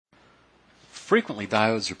Frequently,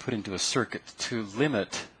 diodes are put into a circuit to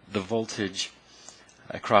limit the voltage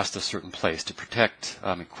across a certain place, to protect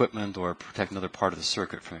equipment or protect another part of the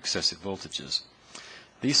circuit from excessive voltages.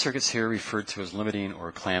 These circuits here are referred to as limiting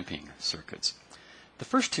or clamping circuits. The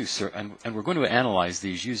first two, and we're going to analyze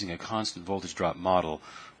these using a constant voltage drop model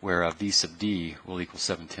where V sub D will equal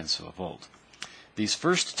 7/10 of a volt. These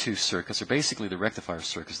first two circuits are basically the rectifier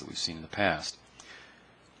circuits that we've seen in the past,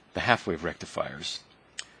 the half-wave rectifiers.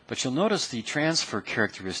 But you'll notice the transfer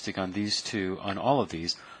characteristic on these two, on all of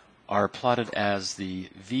these, are plotted as the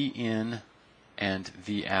V in and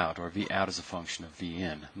V out, or V out as a function of V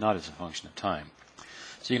in, not as a function of time.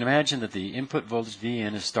 So you can imagine that the input voltage V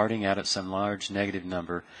in is starting out at some large negative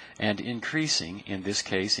number and increasing, in this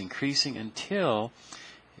case, increasing until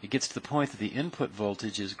it gets to the point that the input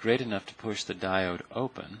voltage is great enough to push the diode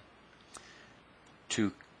open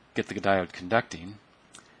to get the diode conducting.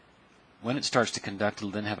 When it starts to conduct,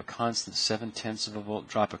 it'll then have a constant 7/10 of a volt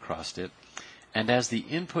drop across it. And as the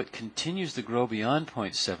input continues to grow beyond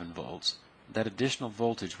 0.7 volts, that additional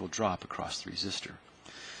voltage will drop across the resistor.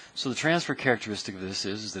 So the transfer characteristic of this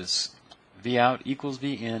is that V out equals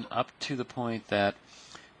V in up to the point that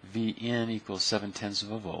V in equals 7/10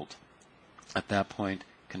 of a volt. At that point,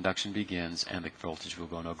 conduction begins and the voltage will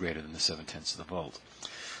go no greater than the 7/10 of the volt.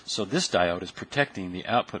 So this diode is protecting the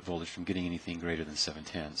output voltage from getting anything greater than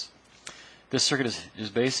 7/10. This circuit is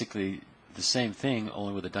basically the same thing,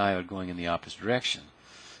 only with a diode going in the opposite direction.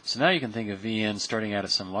 So now you can think of V in starting out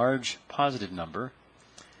at some large positive number,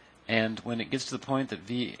 and when it gets to the point that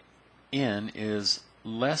V in is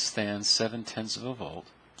less than 7/10 of a volt,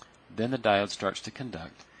 then the diode starts to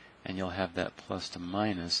conduct, and you'll have that plus to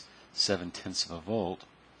minus 7/10 of a volt,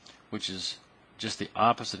 which is just the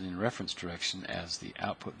opposite in reference direction as the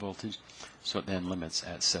output voltage, so it then limits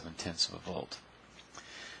at 7/10 of a volt.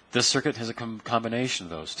 This circuit has a combination of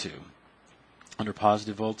those two. Under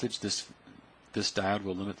positive voltage, this diode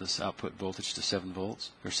will limit this output voltage to 7 volts,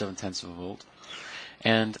 or 7/10 of a volt.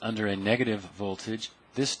 And under a negative voltage,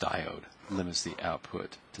 this diode limits the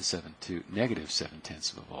output to negative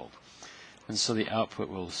 7/10 of a volt. And so the output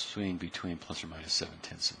will swing between plus or minus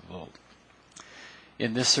 7/10 of a volt.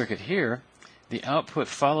 In this circuit here, the output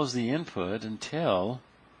follows the input until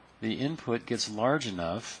the input gets large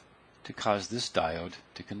enough to cause this diode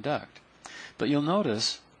to conduct. But you'll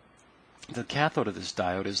notice the cathode of this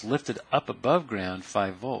diode is lifted up above ground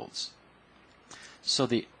 5 volts. So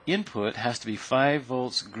the input has to be 5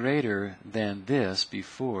 volts greater than this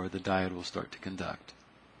before the diode will start to conduct.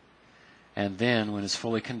 And then when it's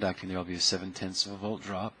fully conducting, there will be a 7/10 of a volt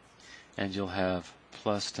drop, and you'll have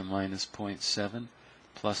plus to minus 0.7,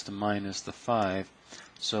 plus to minus the 5.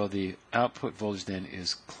 So the output voltage then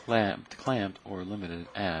is clamped or limited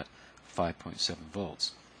at 5.7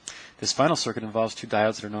 volts. This final circuit involves two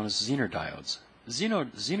diodes that are known as Zener diodes.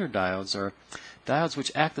 Zener diodes are diodes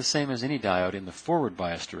which act the same as any diode in the forward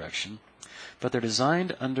bias direction, but they're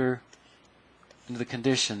designed under the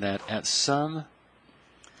condition that at some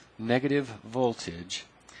negative voltage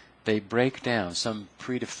they break down, some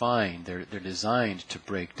predefined, they're designed to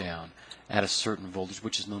break down at a certain voltage,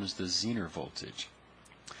 which is known as the Zener voltage.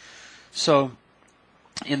 So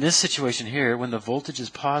in this situation here, when the voltage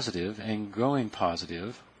is positive and growing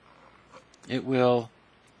positive, it will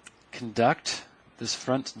conduct, this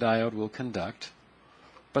front diode will conduct,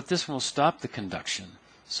 but this one will stop the conduction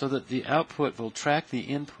so that the output will track the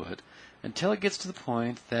input until it gets to the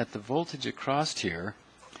point that the voltage across here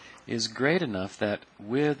is great enough that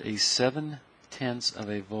with a 7/10 of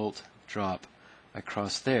a volt drop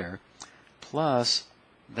across there, plus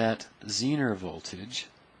that Zener voltage,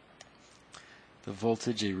 the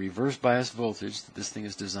voltage, a reverse bias voltage that this thing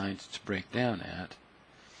is designed to break down at,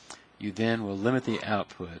 you then will limit the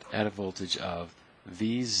output at a voltage of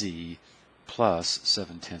Vz plus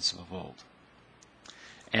 7/10 of a volt.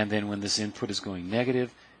 And then when this input is going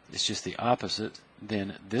negative, it's just the opposite.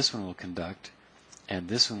 Then this one will conduct, and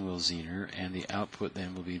this one will Zener, and the output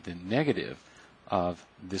then will be the negative of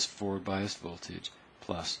this forward biased voltage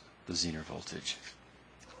plus the Zener voltage.